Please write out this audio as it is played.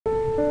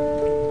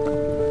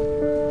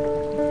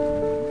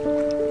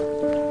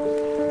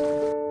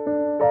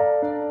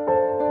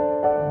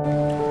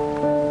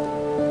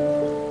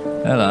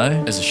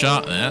Hello. There's a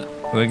shark there.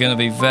 We're going to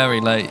be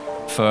very late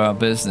for our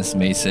business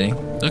meeting.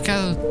 Look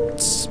how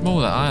small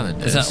that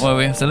island is. Is that where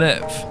we have to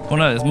live? Well,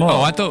 no, there's more.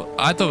 Oh, I thought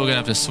we were going to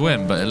have to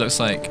swim, but it looks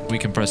like we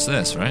can press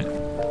this, right?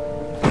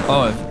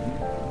 Oh.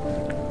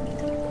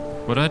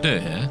 What do I do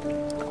here?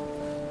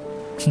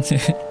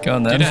 Go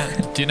on then.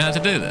 Do you know how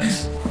to do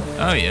this?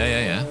 Oh, yeah.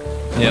 Yeah,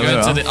 we're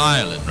going to off. the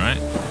island, right?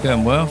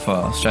 Going well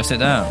fast. Stress it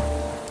down.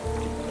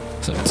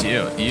 So it's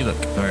you. You look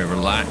very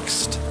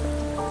relaxed.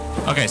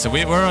 Okay, so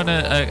we're on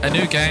a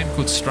new game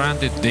called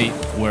Stranded Deep.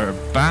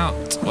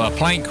 A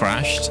plane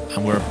crashed,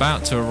 and we're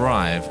about to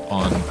arrive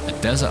on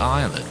a desert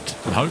island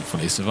and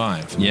hopefully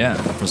survive. Yeah.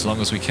 For as long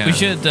as we can. We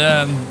should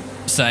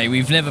say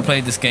we've never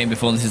played this game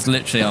before. This is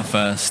literally our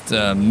first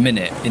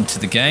minute into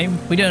the game.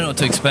 We don't know what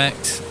to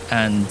expect,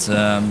 and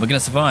we're going to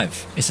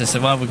survive. It's a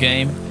survival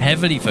game,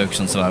 heavily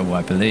focused on survival,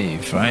 I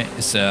believe, right?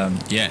 It's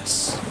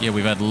Yes. Yeah,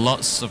 we've had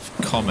lots of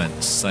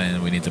comments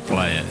saying we need to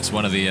play it. It's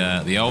one of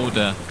the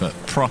older but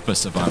proper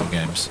survival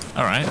games.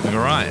 All right, we've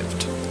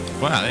arrived.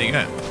 Wow, there you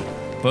go.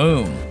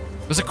 Boom.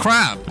 There's a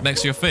crab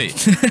next to your feet.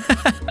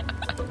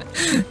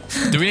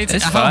 Do we need to?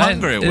 It's How fine.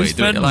 hungry are we? It's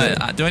Do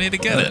I need to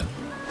get it?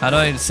 How do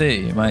I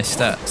see my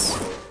stats?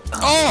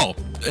 Oh!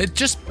 It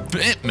just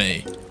bit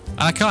me.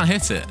 I can't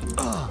hit it.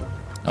 Oh,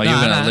 you're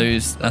going to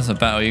lose. That's a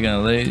battle you're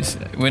going to lose.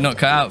 We're not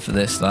cut out for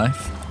this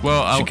life.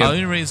 Well, the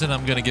only reason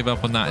I'm going to give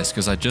up on that is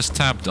because I just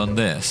tabbed on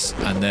this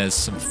and there's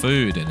some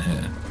food in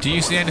here. Do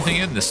you see anything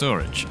in the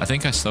storage? I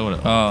think I stole it.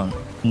 Oh,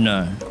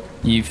 no.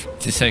 You've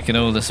just taken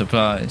all the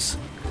supplies.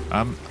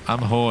 I'm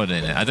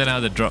hoarding it. I don't know how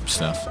to drop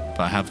stuff,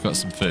 but I have got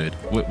some food.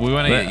 We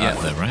won't eat it yet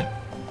though, right?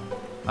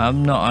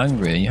 I'm not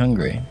hungry. Are you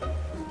hungry?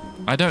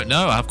 I don't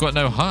know. I've got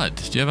no HUD.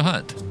 Do you have a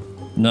HUD?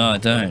 No, I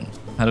don't.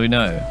 How do we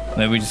know?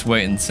 Maybe we just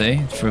wait and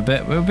see for a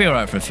bit. We'll be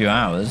alright for a few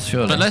hours,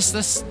 surely. But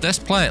let's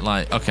play it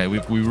like, okay, we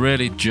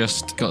really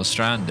just got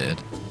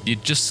stranded. You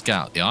just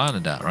scout the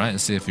island out, right,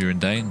 and see if you're in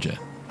danger.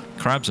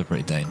 Crabs are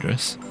pretty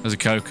dangerous. There's a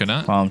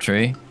coconut. Palm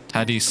tree.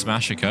 How do you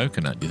smash a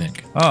coconut, do you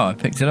think? Oh, I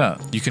picked it up.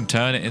 You can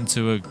turn it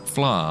into a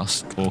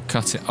flask or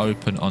cut it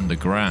open on the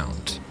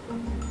ground.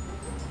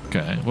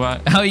 Okay, well...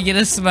 How are you going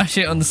to smash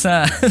it on the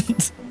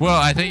sand? Well,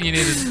 I think you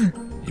need a...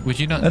 Would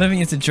you not... I don't think you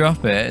have to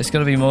drop it. It's got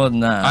to be more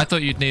than that. I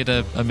thought you'd need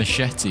a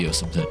machete or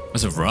something.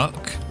 There's a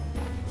rock?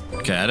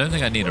 Okay, I don't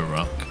think I need a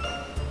rock.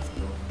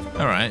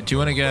 Alright, do you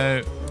want to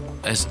go...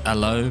 There's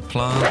hello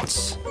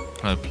plants.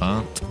 Hello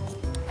plant.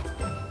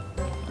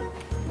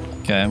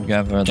 Okay, I'm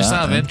gathering that. Just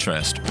out of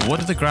interest, what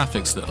do the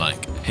graphics look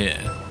like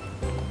here?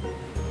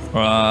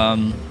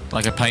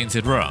 Like a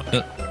painted rock?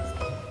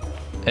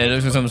 It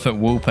looks like someone's put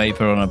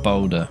wallpaper on a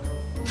boulder.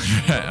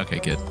 Okay,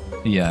 good.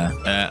 Yeah.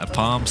 A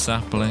palm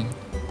sapling.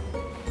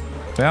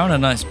 We're on a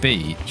nice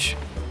beach.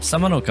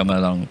 Someone will come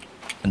along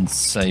and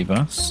save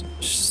us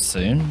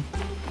soon.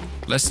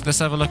 Let's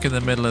have a look in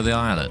the middle of the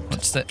island.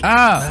 What's that?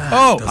 Ah!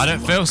 Oh! I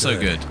don't feel so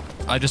good.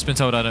 I've just been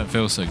told I don't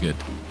feel so good.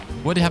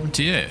 What happened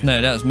to you?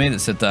 No, that was me that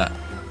said that.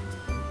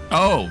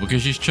 Oh,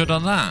 because you stood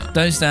on that.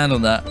 Don't stand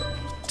on that.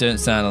 Don't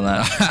stand on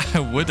that. I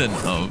wouldn't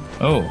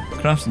have. Oh,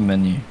 crafting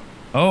menu.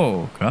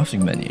 Oh,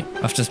 crafting menu.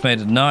 I've just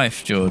made a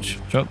knife, George.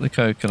 Drop the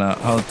coconut,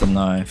 hold the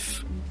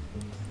knife.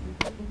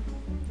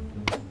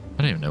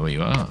 I don't even know where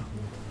you are.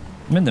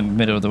 I'm in the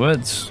middle of the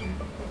woods.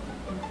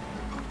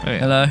 Oh, yeah.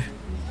 Hello.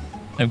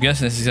 I'm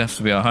guessing this is going to have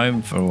to be our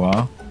home for a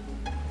while.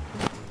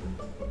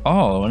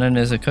 Oh, and then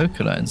there's a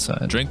coconut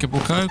inside. Drinkable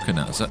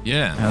coconut.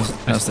 Yeah.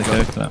 How's the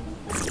coconut?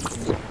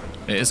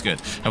 It is good.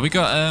 Have we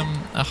got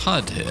a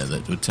HUD here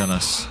that would tell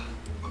us?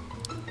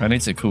 I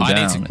need to cool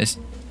down. It's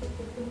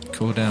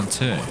cool down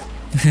too.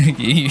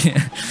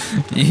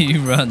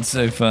 you run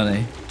so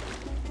funny.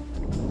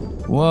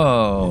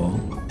 Whoa.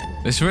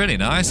 It's really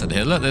nice in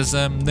here. Look, there's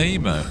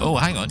Nemo. Oh,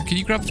 hang on. Can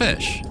you grab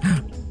fish?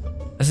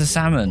 There's a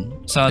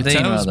salmon. Sardine, it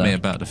tells rather. me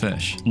about the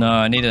fish. No,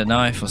 I need a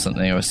knife or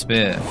something, or a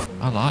spear.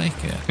 I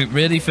like it. It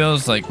really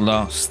feels like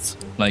Lost.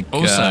 Like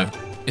also,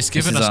 it's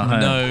given us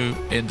no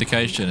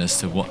indication as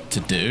to what to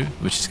do,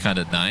 which is kind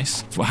of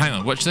nice. Well, hang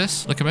on, watch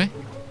this. Look at me.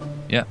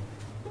 Yeah.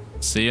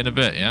 See you in a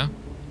bit, yeah?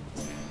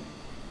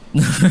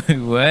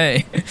 No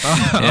way.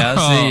 Yeah,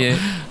 I'll see you.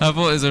 I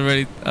thought it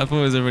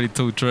was a really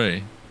tall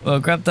tree. Well,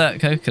 grab that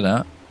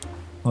coconut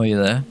while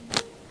you're there.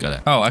 Got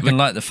it. Oh, I can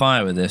light the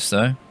fire with this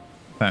though.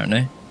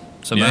 Apparently.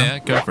 Yeah,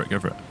 go for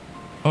it.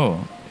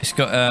 Oh, it's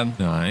got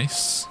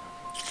nice.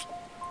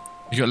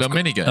 You got a little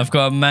minigun. I've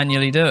got to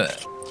manually do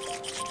it.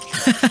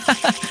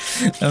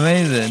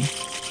 Amazing.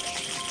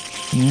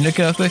 Look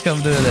how quick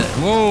I'm doing it.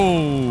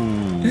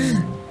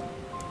 Whoa.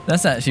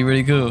 That's actually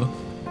really cool.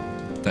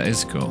 That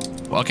is cool.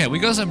 Well, okay, we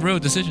got some real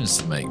decisions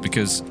to make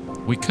because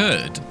we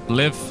could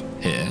live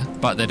here,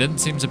 but there didn't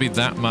seem to be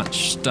that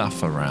much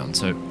stuff around.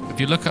 So if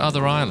you look at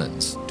other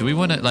islands, do we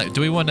want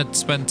to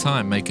spend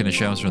time making a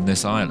shelter on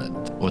this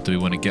island, or do we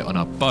want to get on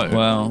our boat?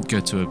 Well,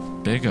 go to a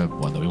bigger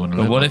one that we want to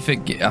live what on? if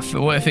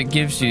it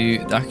gives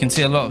you? I can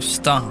see a lot of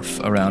stuff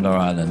around our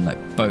island,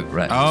 like boat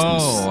wrecks.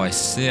 Oh, I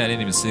see. I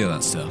didn't even see all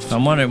that stuff.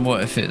 I'm wondering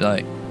what if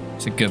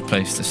it's a good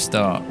place to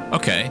start.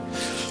 Okay.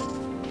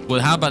 Well,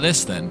 how about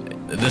this then?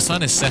 The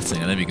sun is setting.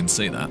 I don't know if you can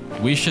see that.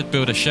 We should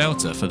build a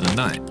shelter for the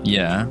night.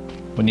 Yeah.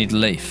 We need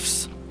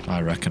leaves.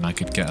 I reckon I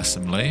could get us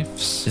some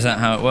leaves. Is that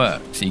how it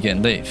works? Are you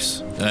getting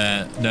leaves?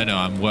 No,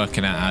 I'm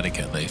working out how to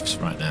get leaves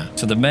right now.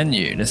 So the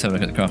menu, let's have a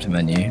look at the crafting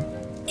menu.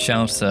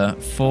 Shelter,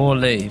 4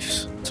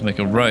 leaves. To make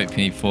a rope, you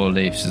need 4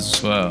 leaves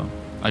as well.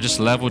 I just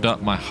leveled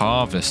up my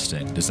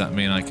harvesting. Does that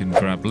mean I can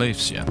grab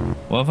leaves yet?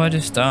 What have I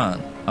just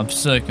done? I'm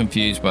so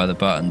confused by the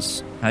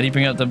buttons. How do you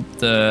bring up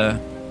the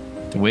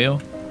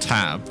wheel?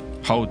 Tab.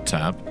 Hold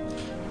tab.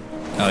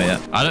 Oh,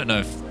 yeah. I don't know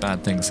if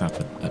bad things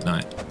happen at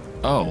night.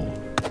 Oh,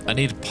 I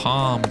need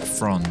palm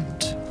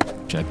frond,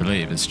 which I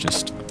believe is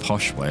just a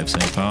posh way of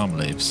saying palm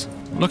leaves.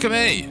 Look at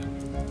me!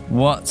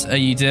 What are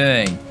you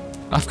doing?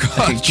 I've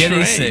got a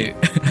ghillie tree. suit.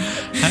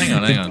 Hang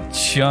on.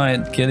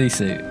 Giant ghillie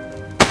suit.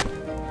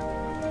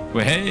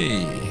 Well,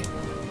 hey!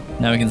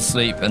 Now we can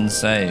sleep and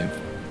save.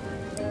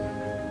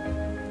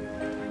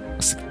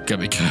 It's gonna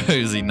be a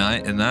cozy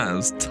night in that. It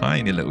was a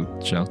tiny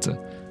little shelter.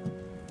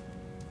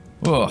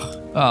 Whoa.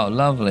 Oh,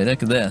 lovely.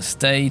 Look at this.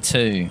 Day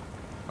 2.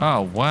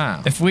 Oh,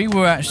 wow. If we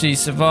were actually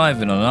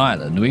surviving on an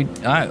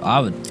island, I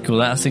would call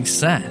that a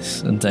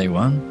success on day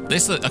 1.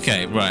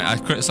 Okay, right. I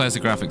criticised the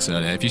graphics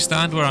earlier. If you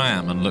stand where I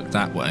am and look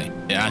that way,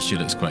 it actually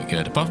looks quite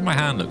good. Apart from my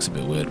hand looks a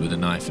bit weird with a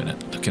knife in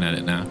it, looking at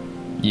it now.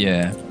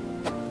 Yeah.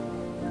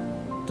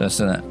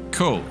 Doesn't it?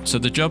 Cool. So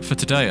the job for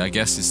today, I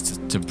guess, is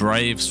to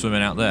brave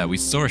swimming out there. We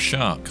saw a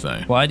shark,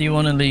 though. Why do you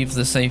want to leave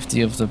the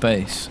safety of the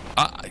base?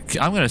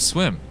 I'm going to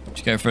swim. Should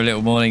you go for a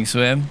little morning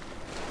swim?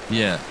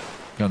 Yeah.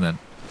 Go on then.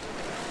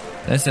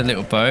 There's a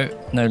little boat.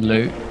 No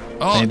loot.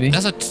 Oh, maybe.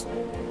 There's a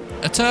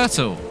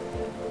turtle. Do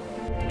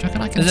you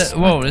reckon I can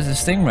Whoa, there's a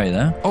stingray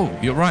there. Oh,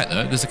 you're right,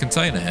 though. There's a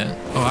container here.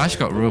 Oh, I actually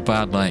got a real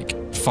bad,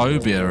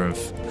 phobia of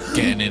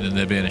getting in and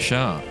there being a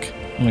shark.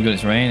 Oh my god,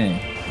 it's raining.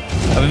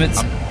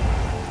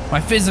 My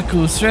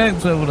physical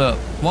strength leveled up.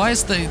 Why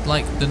is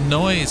the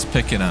noise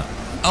picking up?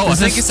 Oh,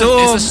 There's I think it's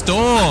a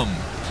storm.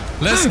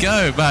 Let's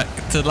go back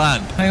to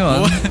land. Hang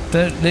on. What?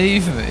 Don't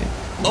leave me.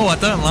 Oh, I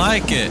don't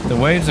like it. The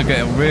waves are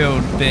getting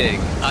real big.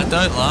 I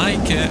don't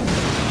like it.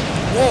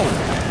 Whoa.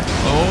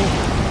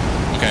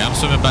 Oh. Okay, I'm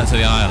swimming back to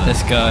the island.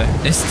 Let's go.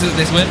 This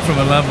went from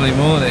a lovely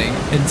morning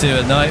into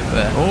a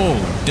nightmare. Oh,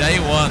 day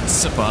 1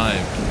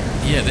 survived.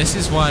 Yeah, this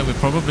is why we're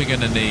probably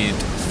going to need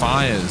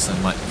fires and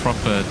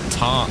proper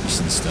tarps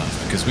and stuff,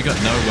 because we got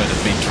nowhere to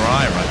be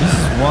dry right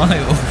now.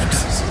 Wild.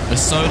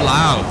 It's so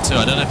loud too.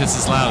 I don't know if it's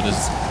as loud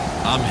as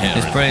I'm hearing.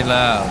 It's pretty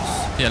loud.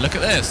 Yeah, look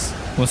at this.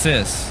 What's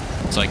this?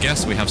 So I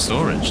guess we have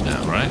storage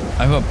now, right?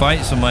 I've got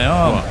bites on my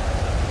arm. What?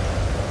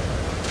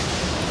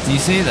 Do you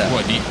see that?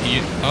 What?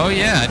 Oh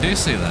yeah, I do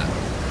see that.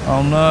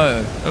 Oh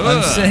no, Ugh.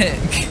 I'm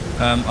sick.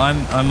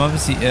 I'm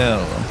obviously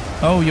ill.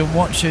 Oh, your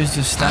watch shows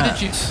your stats. How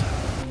did you?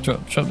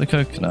 Drop the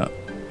coconut.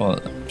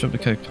 What? Drop the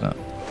coconut.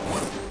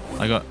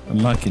 I'm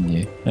mugging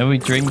you. Then we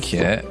drink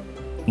it,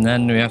 and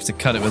then we have to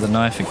cut it with a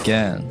knife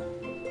again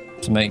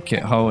to make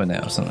it whole in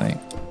it or something.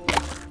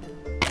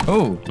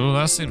 Oh. Oh,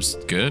 that seems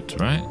good,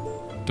 right?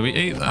 Do we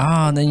eat that?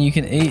 Ah, and then you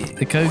can eat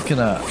the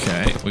coconut.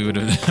 Okay, we would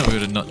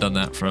have not done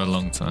that for a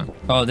long time.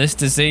 Oh, this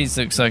disease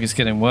looks like it's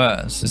getting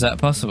worse. Is that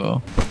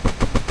possible?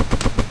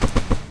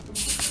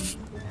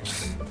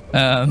 What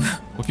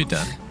have you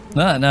done?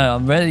 No,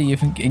 I'm ready.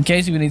 In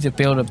case we need to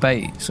build a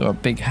base or a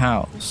big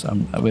house,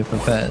 we're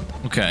prepared.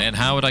 Okay, and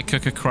how would I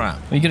cook a crab?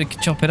 Well, you gotta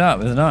chop it up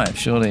with a knife,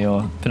 surely,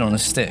 or put it on a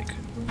stick.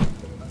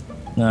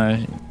 No.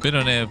 Been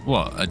on here,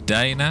 what, a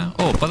day now?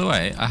 Oh, by the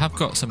way, I have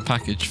got some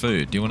packaged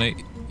food. Do you want to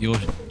eat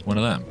one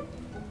of them?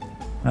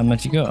 How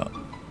much you got?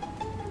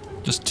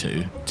 Just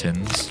 2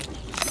 tins.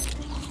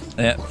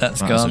 Yep,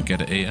 that's Might as well gone.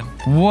 get it eaten.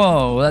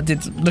 Whoa, that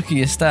did. Look at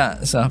your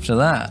stats after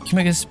that. You can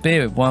make a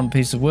spear with 1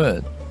 piece of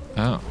wood.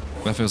 Oh,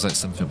 that feels like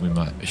something we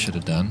should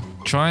have done.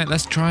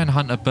 Let's try and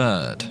hunt a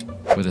bird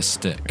with a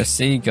stick. A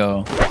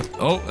seagull.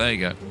 Oh, there you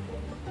go.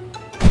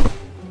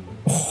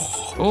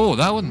 Oh,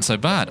 that wasn't so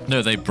bad.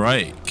 No, they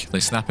break.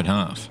 They snap in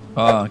half.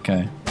 Oh,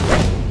 okay.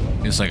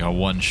 It's like a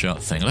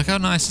one-shot thing. Look how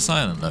nice this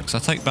island looks. I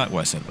take back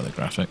what I said about the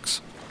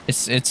graphics.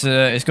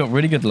 It's got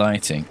really good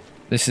lighting.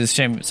 This is a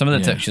shame. Some of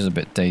the textures are a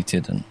bit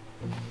dated and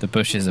the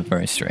bushes are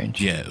very strange.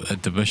 Yeah,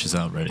 the bushes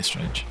are really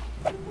strange.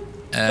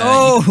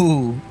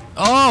 Oh!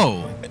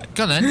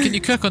 Go on then. Can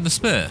you cook on the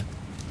spear?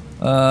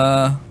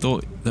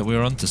 Thought that we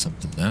were onto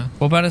something there.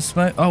 What about a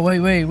smoke? Oh,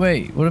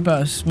 wait. What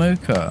about a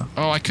smoker?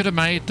 Oh, I could have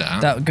made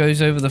that. That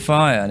goes over the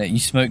fire and you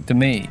smoke the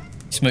meat.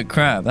 You smoke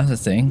crab, that's a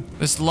thing.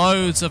 There's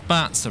loads of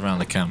bats around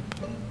the camp.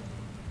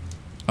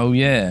 Oh,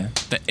 yeah.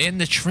 They're in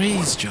the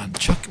trees, John.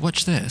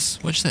 Watch this.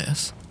 Watch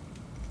this.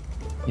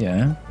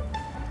 Yeah.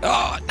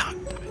 Oh, no.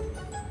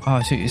 Oh,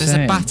 I see what you're There's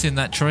saying. a bat in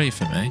that tree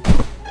for me.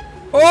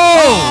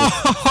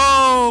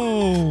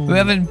 Oh! We're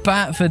having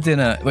bat for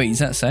dinner. Wait, is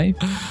that safe?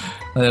 I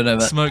don't know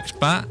about Smoked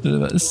bat? I don't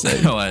know about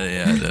safe. Oh,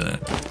 yeah, I don't know.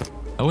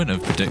 I wouldn't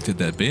have predicted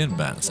there being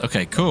bats.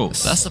 Okay, cool.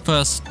 That's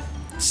the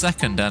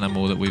second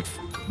animal that we've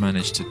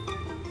managed to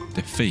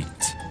defeat.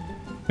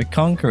 We're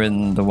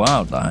conquering the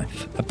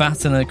wildlife. A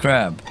bat and a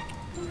crab.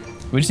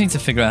 We just need to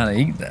figure out how to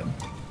eat them.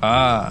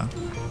 Ah.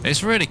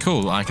 It's really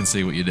cool. I can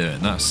see what you're doing.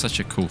 That's such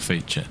a cool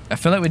feature. I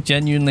feel like we're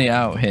genuinely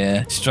out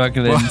here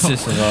struggling to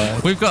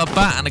survive. We've got a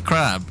bat and a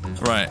crab.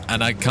 Right,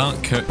 and I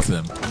can't cook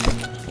them.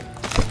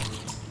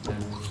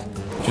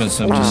 Just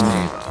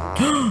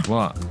need...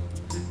 What?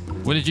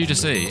 What did you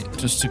just eat?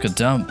 Just took a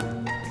dump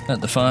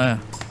at the fire.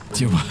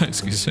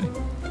 Excuse me.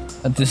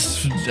 I don't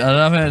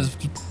know if I just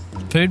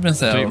pooed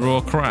myself. Do you eat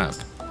raw crab?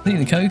 I think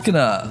the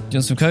coconut. Do you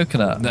want some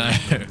coconut? No.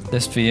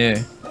 This for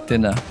you.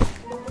 Dinner.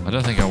 I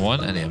don't think I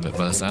want any of it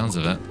by the sounds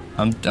of it.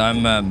 I'm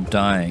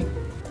dying.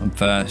 I'm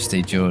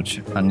thirsty,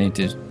 George. I need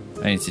to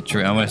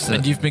drink.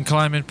 And you've been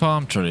climbing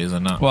palm trees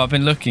or not? Well, I've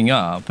been looking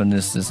up and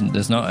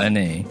there's not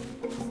any.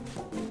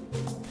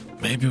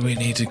 Maybe we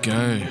need to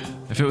go.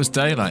 If it was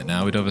daylight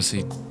now, we'd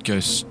obviously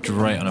go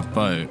straight on a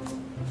boat.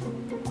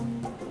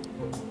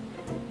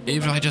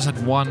 Even if I just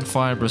had one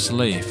fibrous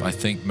leaf, I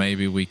think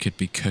maybe we could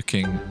be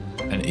cooking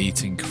and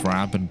eating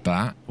crab and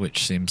bat,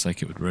 which seems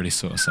like it would really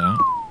sort us out.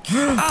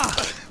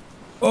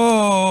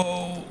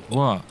 Oh!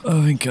 What?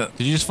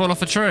 Did you just fall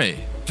off a tree?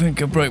 I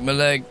think I broke my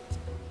leg.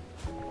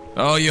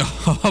 Oh, you're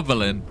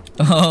hobbling.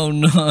 Oh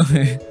no.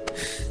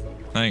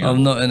 Hang on.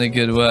 I'm not in a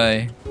good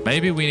way.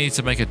 Maybe we need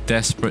to make a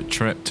desperate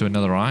trip to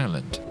another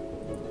island.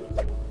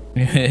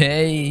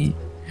 Hey,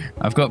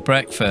 I've got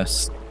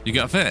breakfast. You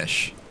got a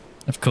fish?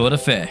 I've caught a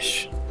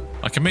fish.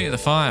 I can meet at the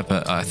fire,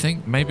 but I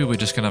think maybe we're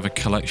just going to have a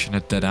collection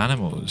of dead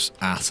animals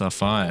at our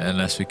fire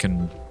unless we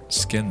can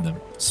skin them.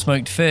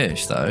 Smoked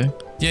fish, though.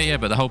 Yeah,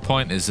 but the whole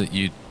point is that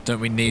don't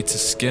we need to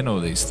skin all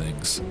these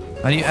things?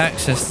 How do you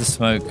access the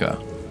smoker?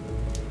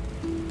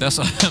 That's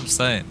what I'm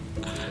saying.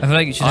 I feel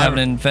like you should have an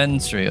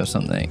inventory or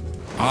something.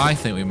 I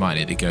think we might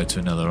need to go to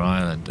another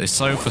island. It's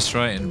so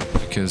frustrating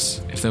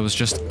because if there was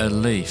just a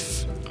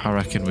leaf, I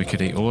reckon we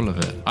could eat all of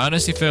it. I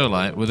honestly feel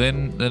like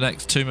within the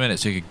next 2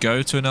 minutes we could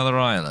go to another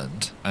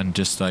island and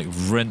just like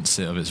rinse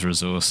it of its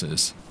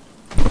resources.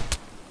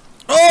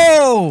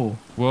 Oh!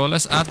 Well,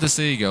 let's add the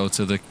seagull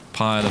to the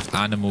pile of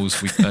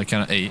animals we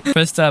cannot eat.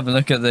 First have a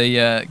look at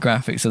the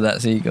graphics of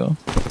that seagull.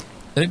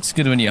 It looks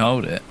good when you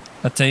hold it.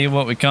 I'll tell you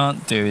what we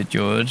can't do,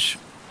 George.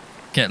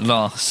 Get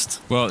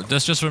lost. Well,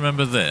 let's just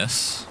remember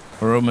this.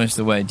 We're almost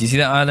away. Do you see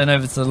that island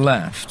over to the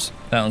left?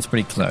 That one's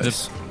pretty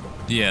close.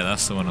 Yeah,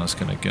 that's the one I was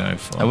going to go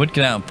for. I would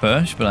get out and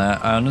push, but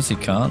I honestly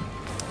can't.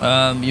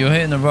 You're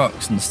hitting the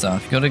rocks and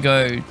stuff. You gotta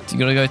go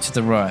to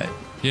the right.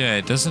 Yeah,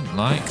 it doesn't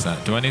like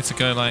that. Do I need to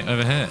go like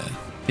over here?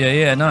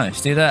 Yeah,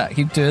 nice. Do that.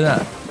 Keep doing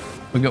that.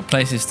 We've got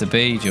places to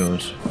be,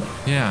 George.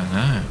 Yeah, I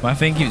know. My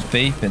thing keeps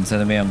beeping,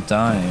 telling me I'm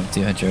dying of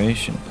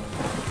dehydration.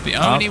 The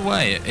only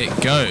way it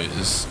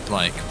goes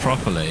like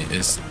properly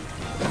is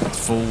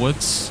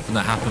forwards, and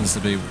that happens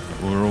to be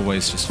we're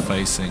always just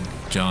facing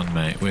John,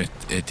 mate. We're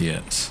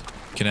idiots.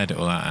 You can edit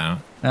all that out.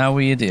 How are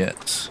we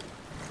idiots?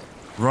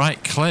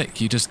 Right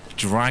click, you just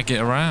drag it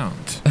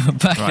around.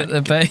 Back at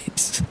the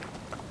base.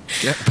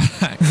 Get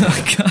back.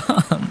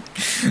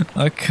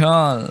 I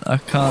can't.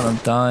 I'm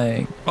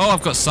dying. Oh,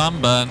 I've got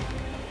sunburn.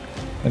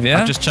 Have you?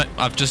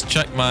 I've just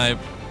checked my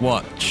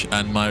watch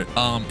and my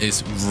arm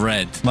is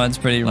red. Mine's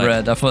pretty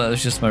red. I thought that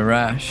was just my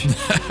rash.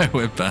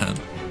 We're banned.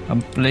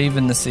 I'm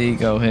leaving the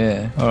seagull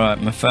here.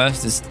 Alright, my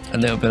first is a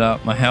little bit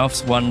up. My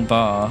health's 1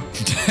 bar.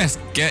 Just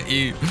get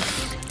you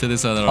to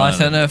this other island. I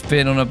don't know if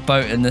being on a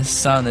boat in the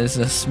sun is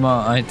a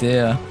smart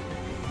idea.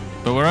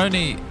 But we're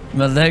only...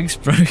 My leg's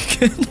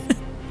broken.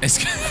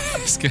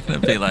 It's gonna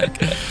be like...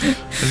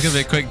 It's gonna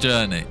be a quick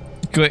journey.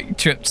 Quick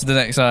trip to the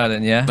next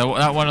island, yeah?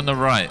 That one on the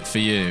right for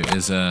you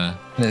is And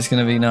it's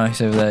gonna be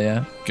nice over there,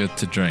 yeah? good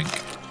to drink.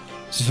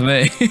 Just for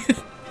me.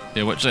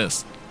 Yeah, watch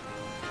this.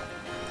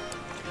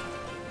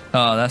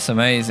 Oh, that's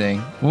amazing.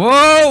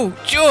 Whoa!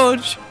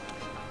 George!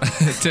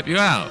 Tip you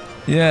out?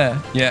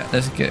 Yeah,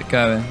 let's get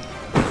going.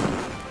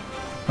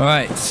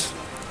 Alright.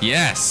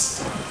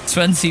 Yes!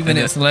 20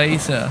 minutes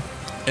later.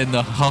 In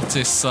the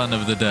hottest sun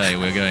of the day,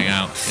 we're going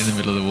out in the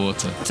middle of the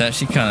water. It's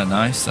actually kind of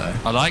nice, though.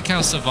 I like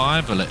how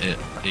survival it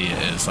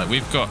is. Like,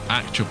 we've got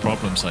actual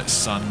problems like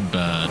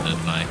sunburn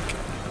and, like,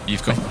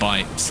 you've got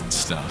bites and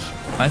stuff.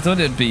 I thought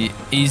it'd be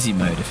easy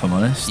mode, if I'm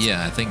honest.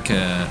 Yeah, I think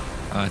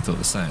I thought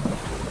the same.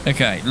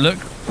 Okay, look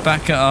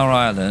back at our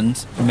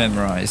island,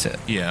 memorize it.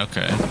 Yeah,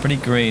 okay. Pretty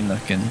green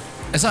looking.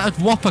 Is that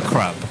a whopper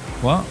crab?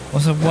 What?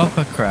 What's a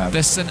whopper crab?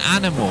 There's an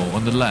animal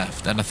on the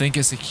left, and I think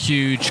it's a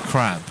huge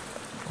crab.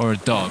 Or a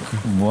dog.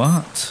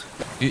 What?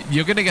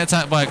 You're going to get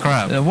attacked by a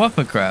crab. A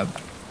whopper crab?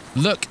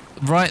 Look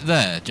right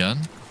there,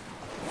 John.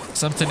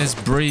 Something is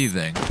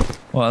breathing.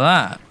 What,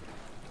 that?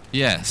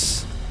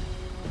 Yes.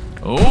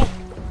 Oh!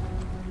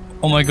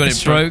 Oh my god,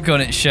 it broke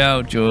on its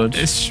shell, George.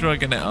 It's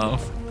shrugging it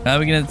off. How are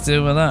we going to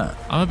deal with that?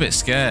 I'm a bit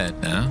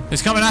scared now.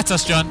 He's coming at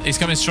us, John. He's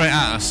coming straight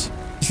at us.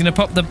 He's going to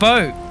pop the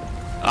boat.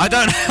 I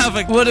don't have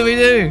a... What do we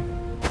do?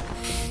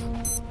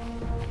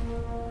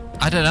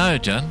 I don't know,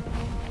 John.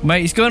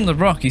 Mate, he's going on the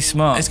rock. He's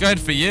smart. It's going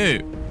for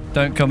you.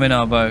 Don't come in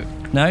our boat.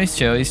 No, he's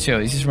chill. He's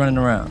just running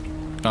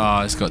around.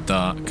 Oh, it's got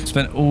dark.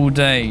 Spent all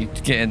day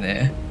to get in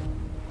there.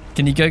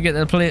 Can you go get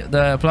the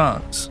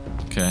plants?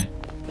 Okay.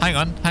 Hang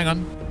on.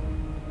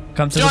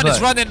 Come to John, the boat.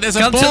 it's running. There's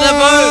Come a to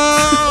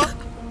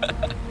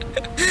the boat.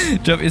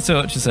 Drop your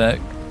torch a sec.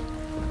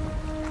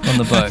 On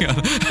the boat.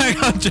 Hang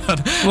on, John.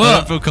 What? I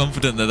don't feel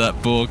confident that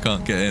that boar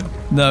can't get in.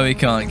 No, he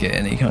can't get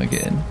in. He can't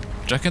get in. Do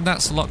you reckon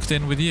that's locked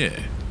in with you?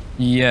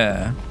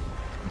 Yeah.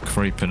 I'm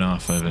creeping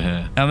off over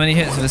here. How many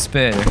hits with a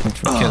spear do you reckon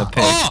to kill a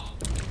pig? Oh!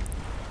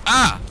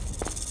 Ah!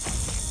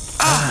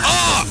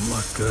 Ah!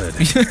 Look good.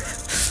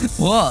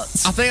 What?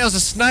 I think it was a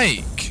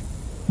snake.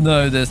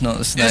 No, there's not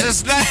a snake.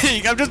 It's a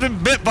snake. I've just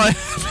been bit by a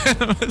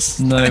venomous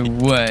snake.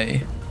 No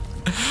way.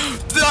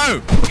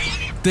 No!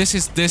 This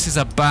is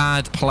a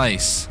bad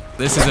place.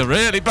 This is a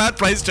really bad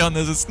place, John.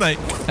 There's a snake.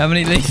 How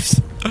many leaves?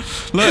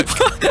 Look.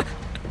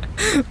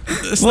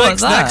 The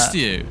snake's next to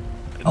you.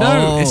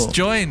 No, it's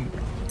joined.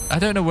 I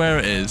don't know where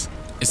it is.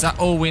 Is that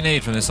all we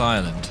need from this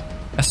island?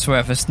 I swear,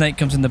 if a snake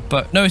comes in the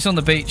boat... No, it's on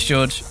the beach,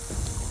 George.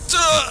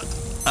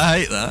 I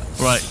hate that.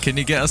 Right, can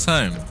you get us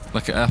home?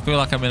 Like, I feel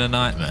like I'm in a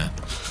nightmare.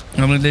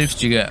 How many leaves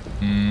did you get?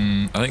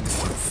 I think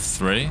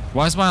 3.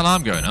 Why is my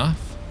alarm going off?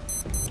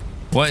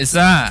 What is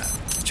that,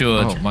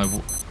 George?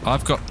 Oh,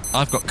 I've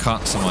got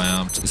cuts on my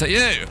arm. Is that you?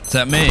 Is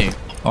that me?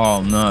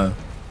 Oh, no.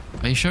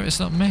 Are you sure it's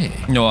not me?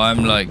 No,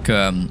 I'm like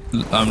a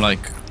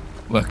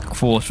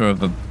quarter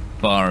of a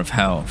bar of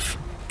health.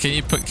 Can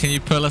you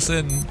pull us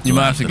in? You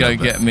might have to go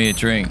get me a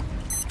drink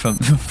from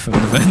the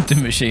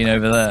vending machine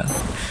over there.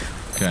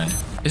 Okay.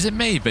 Is it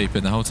me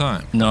beeping the whole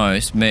time? No,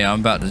 it's me. I'm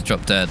about to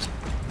drop dead.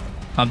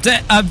 I'm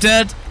dead. I'm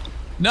dead.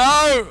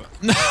 No!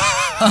 No!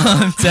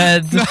 I'm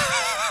dead.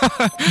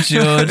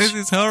 George. This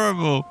is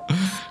horrible.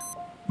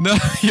 No,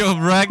 you're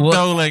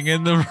ragdolling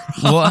in the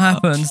raft. What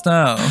happens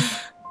now?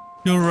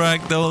 You're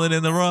ragdolling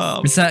in the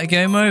raft. Is that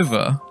game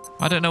over?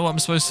 I don't know what I'm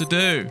supposed to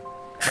do.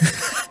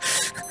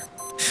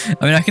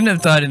 I mean, I couldn't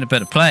have died in a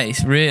better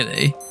place,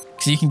 really,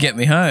 because you can get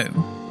me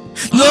home.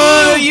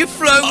 No, you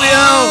float me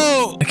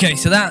out. Okay,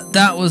 so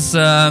that was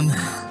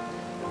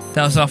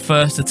our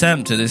first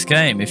attempt at this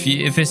game.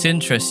 If this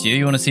interests you,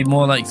 you want to see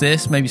more like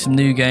this, maybe some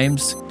new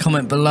games,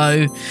 comment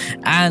below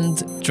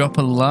and drop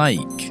a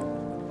like.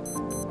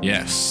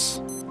 Yes.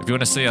 If you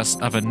want to see us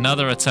have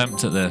another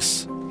attempt at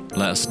this,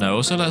 let us know.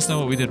 Also, let us know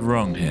what we did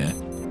wrong here.